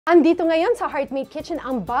Andito ngayon sa HeartMate Kitchen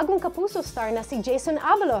ang bagong kapuso star na si Jason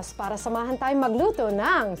Abalos para samahan tayong magluto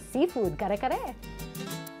ng Seafood Kare-Kare.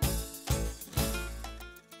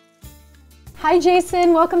 Hi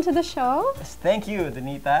Jason! Welcome to the show! Yes, thank you,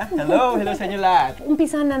 Donita. Hello! Hello sa inyo lahat!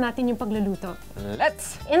 Umpisahan na natin yung pagluluto.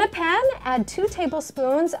 Let's! In a pan, add 2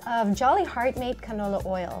 tablespoons of Jolly HeartMate Canola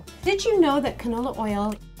oil. Did you know that canola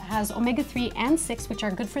oil has omega-3 and 6 which are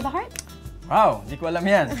good for the heart? Wow! Di ko alam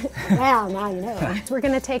yan. Well, now you know. We're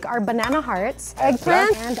gonna take our banana hearts,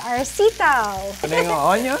 eggplant, and our sitaw. Ito na yung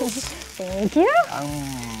onions. Thank you. Ang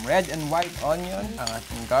red and white onion, ang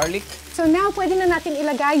ating garlic. So now, pwede na natin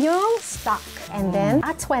ilagay yung stock. And then,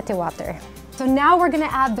 atswete water. So now we're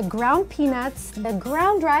gonna add the ground peanuts, the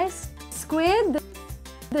ground rice, squid,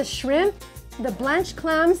 the shrimp, the blanched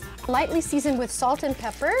clams, lightly seasoned with salt and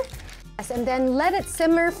pepper. And then let it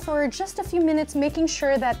simmer for just a few minutes, making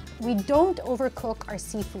sure that we don't overcook our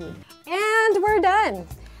seafood. And we're done!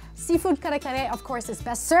 Seafood Kare-Kare, of course, is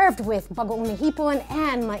best served with bagoong na hipon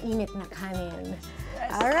and mainit na kanin.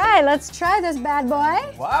 Yes. Alright, let's try this bad boy.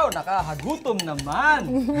 Wow! Nakahagutom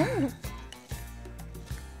naman!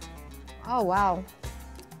 Oh, wow.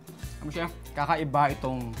 Ano siya? Kakaiba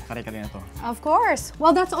itong kare-kare na to. Of course.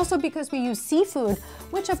 Well, that's also because we use seafood,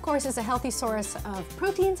 which of course is a healthy source of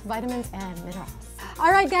proteins, vitamins, and minerals.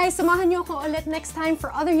 All right, guys, samahan niyo ako ulit next time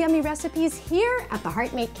for other yummy recipes here at the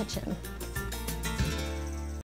HeartMate Kitchen.